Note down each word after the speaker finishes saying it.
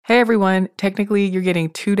Hey everyone, technically you're getting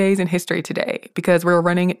 2 days in history today because we're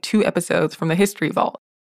running 2 episodes from the History Vault.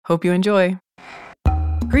 Hope you enjoy.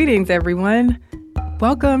 Greetings everyone.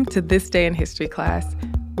 Welcome to This Day in History class,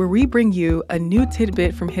 where we bring you a new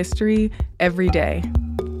tidbit from history every day.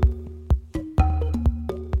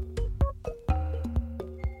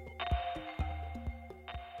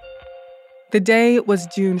 The day was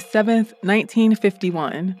June 7th,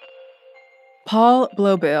 1951. Paul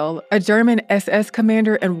Blobel, a German SS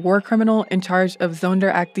commander and war criminal in charge of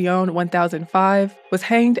Sonderaktion 1005, was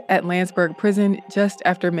hanged at Landsberg prison just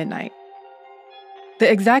after midnight. The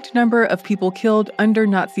exact number of people killed under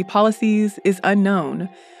Nazi policies is unknown,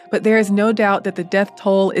 but there is no doubt that the death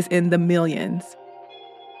toll is in the millions.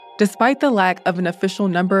 Despite the lack of an official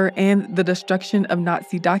number and the destruction of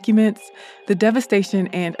Nazi documents, the devastation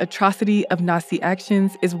and atrocity of Nazi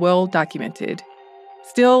actions is well documented.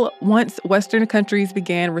 Still, once Western countries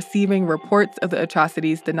began receiving reports of the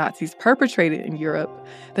atrocities the Nazis perpetrated in Europe,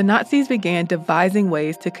 the Nazis began devising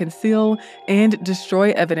ways to conceal and destroy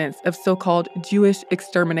evidence of so-called Jewish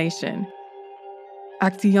extermination.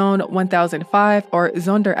 Aktion 1005, or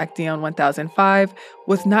Sonderaktion 1005,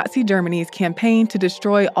 was Nazi Germany's campaign to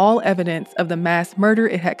destroy all evidence of the mass murder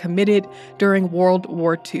it had committed during World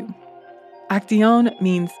War II. Aktion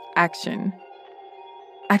means action.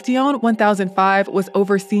 Aktion 1005 was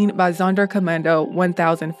overseen by Sonderkommando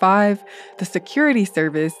 1005, the security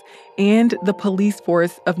service, and the police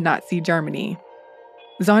force of Nazi Germany.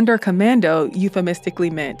 Sonderkommando euphemistically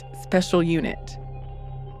meant special unit.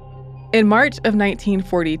 In March of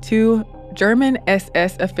 1942, German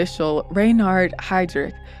SS official Reinhard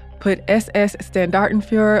Heydrich put SS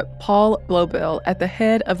Standartenführer Paul Blobel at the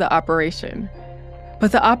head of the operation.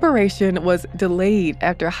 But the operation was delayed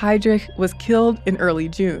after Heydrich was killed in early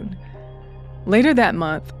June. Later that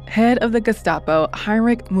month, head of the Gestapo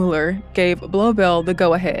Heinrich Müller gave Blobel the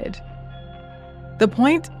go-ahead. The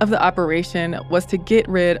point of the operation was to get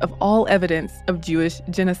rid of all evidence of Jewish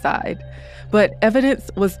genocide, but evidence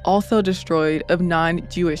was also destroyed of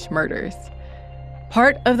non-Jewish murders.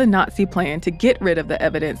 Part of the Nazi plan to get rid of the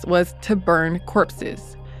evidence was to burn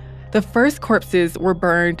corpses. The first corpses were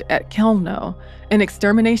burned at Chełmno, an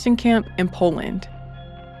extermination camp in Poland.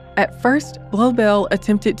 At first, Blobel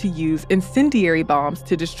attempted to use incendiary bombs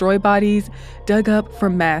to destroy bodies dug up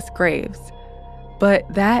from mass graves. But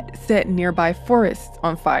that set nearby forests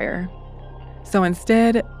on fire. So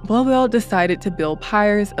instead, Blobel decided to build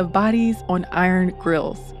pyres of bodies on iron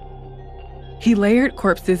grills. He layered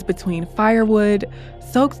corpses between firewood,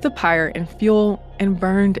 soaked the pyre in fuel, and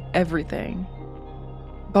burned everything.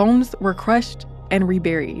 Bones were crushed and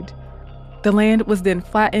reburied. The land was then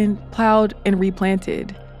flattened, plowed, and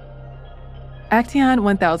replanted. Aktion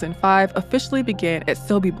 1005 officially began at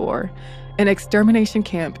Sobibor, an extermination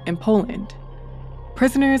camp in Poland.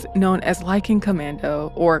 Prisoners known as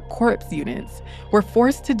Leichenkommando, or corpse units, were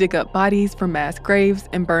forced to dig up bodies from mass graves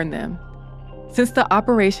and burn them. Since the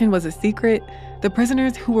operation was a secret, the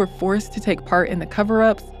prisoners who were forced to take part in the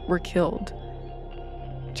cover-ups were killed.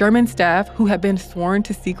 German staff who had been sworn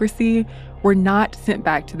to secrecy were not sent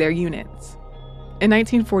back to their units. In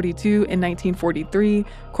 1942 and 1943,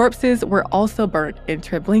 corpses were also burnt in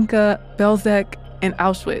Treblinka, Belzec, and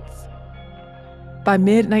Auschwitz. By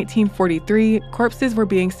mid-1943, corpses were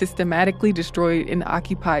being systematically destroyed in the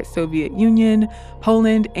occupied Soviet Union,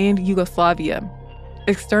 Poland, and Yugoslavia.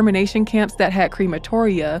 Extermination camps that had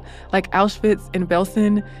crematoria, like Auschwitz and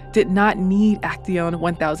Belsen, did not need Aktion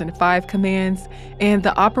 1005 commands, and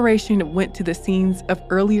the operation went to the scenes of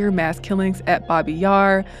earlier mass killings at Babi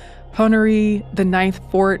Yar, Ponary, the Ninth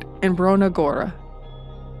Fort, and Brona Gora.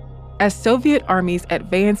 As Soviet armies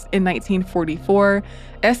advanced in 1944,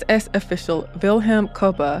 SS official Wilhelm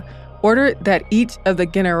Koppa ordered that each of the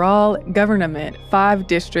Generalgouvernement 5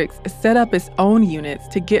 districts set up its own units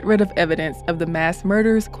to get rid of evidence of the mass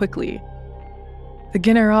murders quickly. The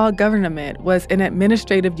Generalgouvernement was an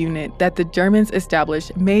administrative unit that the Germans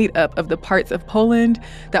established made up of the parts of Poland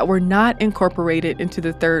that were not incorporated into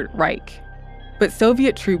the Third Reich. But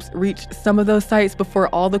Soviet troops reached some of those sites before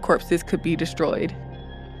all the corpses could be destroyed.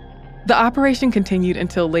 The operation continued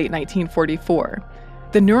until late 1944.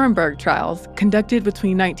 The Nuremberg trials, conducted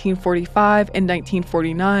between 1945 and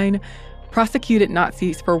 1949, prosecuted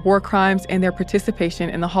Nazis for war crimes and their participation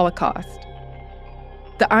in the Holocaust.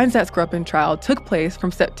 The Einsatzgruppen trial took place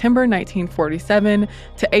from September 1947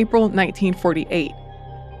 to April 1948.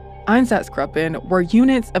 Einsatzgruppen were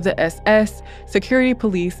units of the SS, security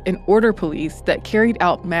police, and order police that carried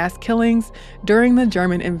out mass killings during the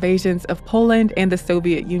German invasions of Poland and the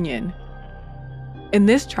Soviet Union. In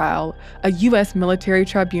this trial, a U.S. military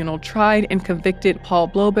tribunal tried and convicted Paul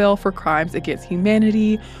Blobel for crimes against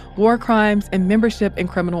humanity, war crimes, and membership in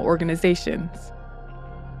criminal organizations.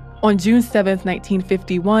 On June 7,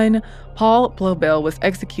 1951, Paul Blobel was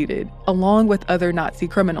executed, along with other Nazi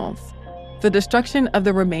criminals. The destruction of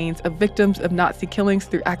the remains of victims of Nazi killings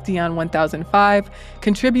through Aktion 1005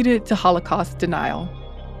 contributed to Holocaust denial.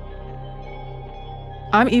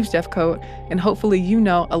 I'm Eve Jeffcoat, and hopefully you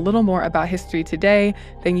know a little more about history today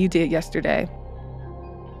than you did yesterday.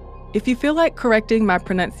 If you feel like correcting my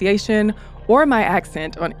pronunciation or my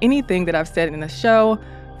accent on anything that I've said in the show,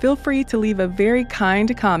 feel free to leave a very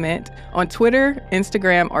kind comment on Twitter,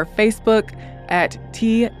 Instagram, or Facebook at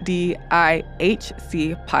TDIHC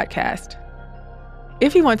Podcast.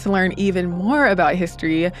 If you want to learn even more about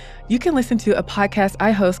history, you can listen to a podcast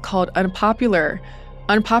I host called Unpopular.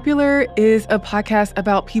 Unpopular is a podcast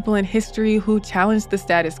about people in history who challenged the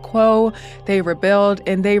status quo, they rebelled,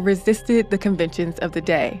 and they resisted the conventions of the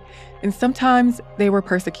day. And sometimes they were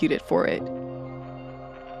persecuted for it.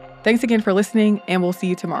 Thanks again for listening, and we'll see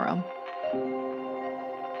you tomorrow.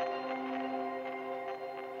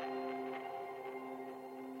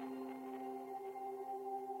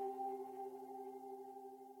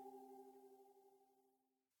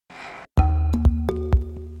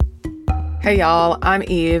 Hey y'all, I'm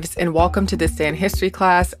Eves, and welcome to This Day in History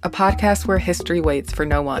Class, a podcast where history waits for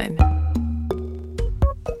no one.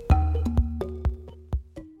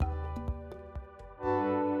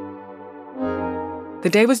 The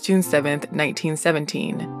day was June 7th,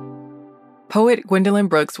 1917. Poet Gwendolyn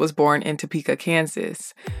Brooks was born in Topeka,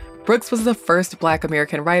 Kansas. Brooks was the first Black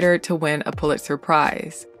American writer to win a Pulitzer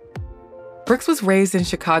Prize. Brooks was raised in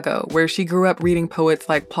Chicago, where she grew up reading poets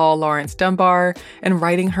like Paul Laurence Dunbar and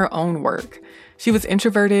writing her own work. She was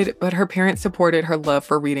introverted, but her parents supported her love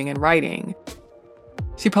for reading and writing.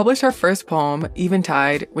 She published her first poem,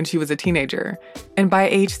 Eventide, when she was a teenager, and by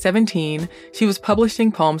age 17, she was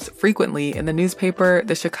publishing poems frequently in the newspaper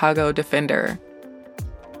The Chicago Defender.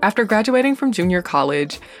 After graduating from junior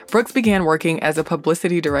college, Brooks began working as a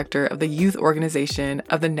publicity director of the youth organization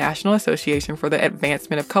of the National Association for the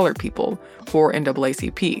Advancement of Colored People, or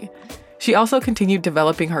NAACP. She also continued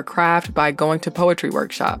developing her craft by going to poetry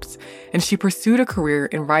workshops, and she pursued a career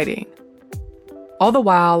in writing. All the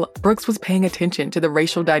while, Brooks was paying attention to the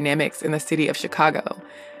racial dynamics in the city of Chicago.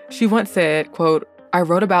 She once said, quote, "I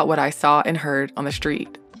wrote about what I saw and heard on the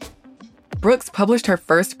street." Brooks published her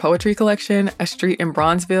first poetry collection, A Street in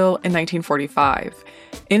Bronzeville, in 1945.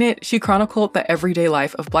 In it, she chronicled the everyday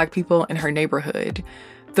life of Black people in her neighborhood.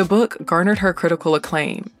 The book garnered her critical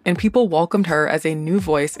acclaim, and people welcomed her as a new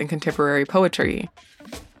voice in contemporary poetry.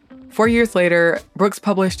 4 years later, Brooks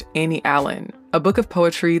published Annie Allen, a book of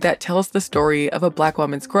poetry that tells the story of a Black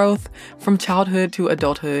woman's growth from childhood to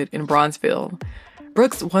adulthood in Bronzeville.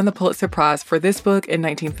 Brooks won the Pulitzer Prize for this book in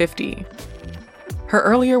 1950. Her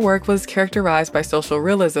earlier work was characterized by social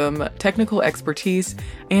realism, technical expertise,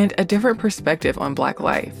 and a different perspective on Black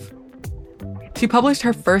life. She published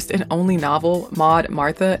her first and only novel, Maud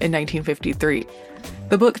Martha, in 1953.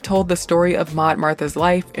 The book told the story of Maud Martha's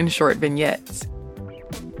life in short vignettes.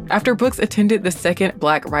 After Brooks attended the second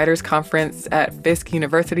Black Writers' Conference at Fisk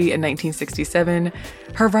University in 1967,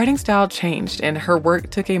 her writing style changed and her work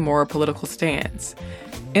took a more political stance.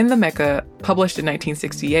 In the Mecca, published in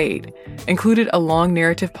 1968, included a long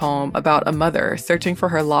narrative poem about a mother searching for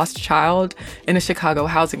her lost child in a Chicago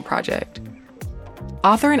housing project.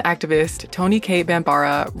 Author and activist Toni Cade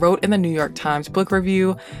Bambara wrote in the New York Times Book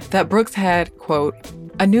Review that Brooks had, quote,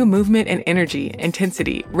 "a new movement in energy,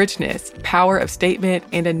 intensity, richness, power of statement,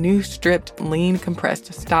 and a new stripped, lean,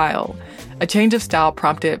 compressed style. A change of style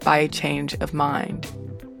prompted by a change of mind."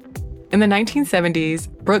 In the 1970s,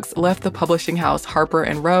 Brooks left the publishing house Harper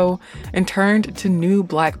 & Row and turned to new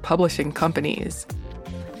Black publishing companies.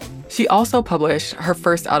 She also published her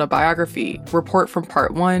first autobiography, Report from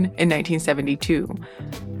Part 1, in 1972.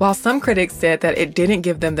 While some critics said that it didn't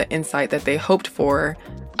give them the insight that they hoped for,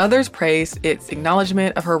 others praised its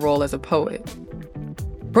acknowledgement of her role as a poet.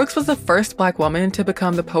 Brooks was the first Black woman to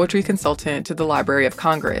become the poetry consultant to the Library of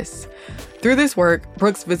Congress. Through this work,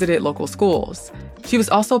 Brooks visited local schools. She was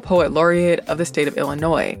also poet laureate of the state of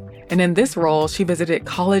Illinois, and in this role, she visited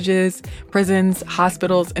colleges, prisons,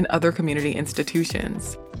 hospitals, and other community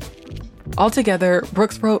institutions. Altogether,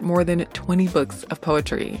 Brooks wrote more than 20 books of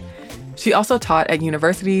poetry. She also taught at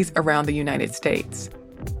universities around the United States.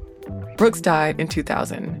 Brooks died in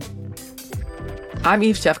 2000. I'm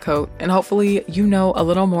Eve Jeffcoat, and hopefully you know a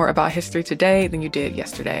little more about history today than you did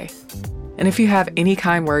yesterday. And if you have any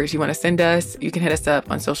kind words you want to send us, you can hit us up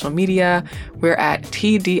on social media. We're at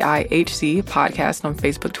TDIHC Podcast on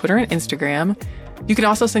Facebook, Twitter, and Instagram. You can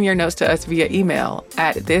also send your notes to us via email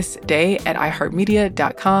at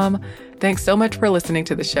thisday@iheartmedia.com. Thanks so much for listening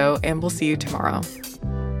to the show, and we'll see you tomorrow.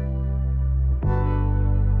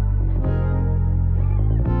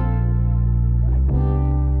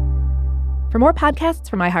 For more podcasts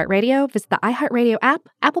from iHeartRadio, visit the iHeartRadio app,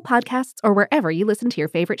 Apple Podcasts, or wherever you listen to your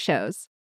favorite shows.